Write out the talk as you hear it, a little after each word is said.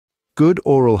Good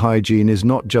oral hygiene is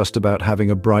not just about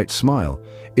having a bright smile.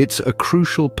 It's a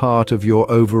crucial part of your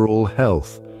overall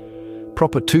health.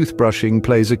 Proper toothbrushing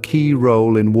plays a key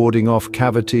role in warding off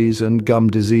cavities and gum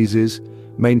diseases,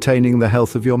 maintaining the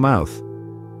health of your mouth.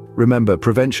 Remember,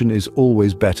 prevention is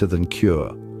always better than cure.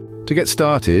 To get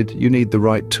started, you need the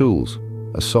right tools.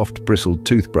 A soft, bristled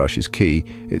toothbrush is key.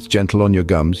 It's gentle on your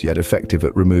gums, yet effective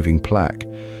at removing plaque.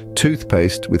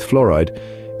 Toothpaste with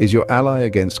fluoride is your ally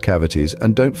against cavities,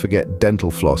 and don't forget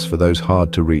dental floss for those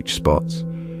hard-to-reach spots.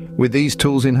 With these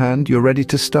tools in hand, you're ready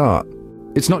to start.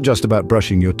 It's not just about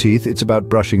brushing your teeth, it's about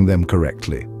brushing them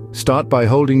correctly. Start by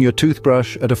holding your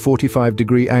toothbrush at a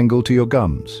 45-degree angle to your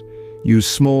gums. Use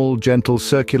small, gentle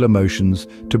circular motions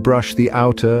to brush the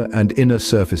outer and inner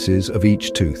surfaces of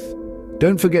each tooth.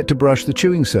 Don't forget to brush the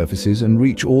chewing surfaces and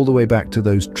reach all the way back to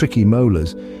those tricky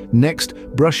molars. Next,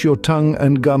 brush your tongue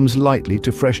and gums lightly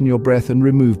to freshen your breath and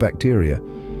remove bacteria.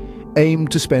 Aim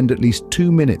to spend at least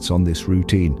 2 minutes on this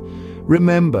routine.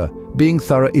 Remember, being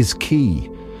thorough is key.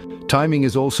 Timing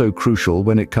is also crucial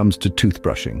when it comes to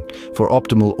toothbrushing. For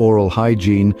optimal oral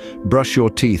hygiene, brush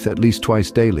your teeth at least twice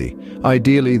daily.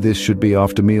 Ideally, this should be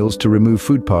after meals to remove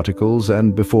food particles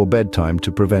and before bedtime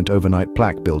to prevent overnight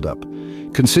plaque buildup.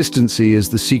 Consistency is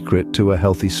the secret to a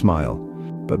healthy smile,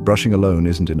 but brushing alone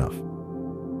isn't enough.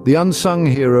 The unsung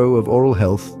hero of oral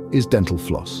health is dental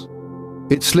floss.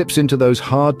 It slips into those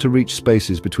hard-to-reach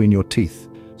spaces between your teeth,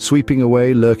 sweeping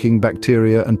away lurking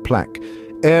bacteria and plaque.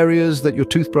 Areas that your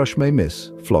toothbrush may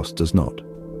miss, floss does not.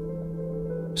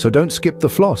 So don't skip the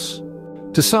floss.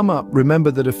 To sum up, remember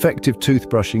that effective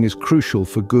toothbrushing is crucial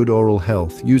for good oral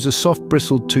health. Use a soft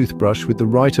bristled toothbrush with the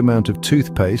right amount of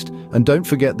toothpaste, and don't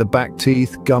forget the back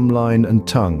teeth, gum line and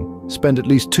tongue. Spend at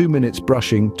least 2 minutes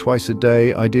brushing twice a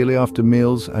day, ideally after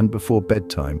meals and before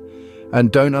bedtime.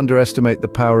 And don't underestimate the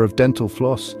power of dental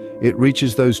floss. It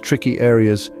reaches those tricky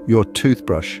areas your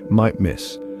toothbrush might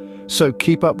miss. So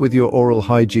keep up with your oral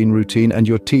hygiene routine and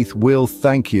your teeth will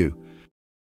thank you.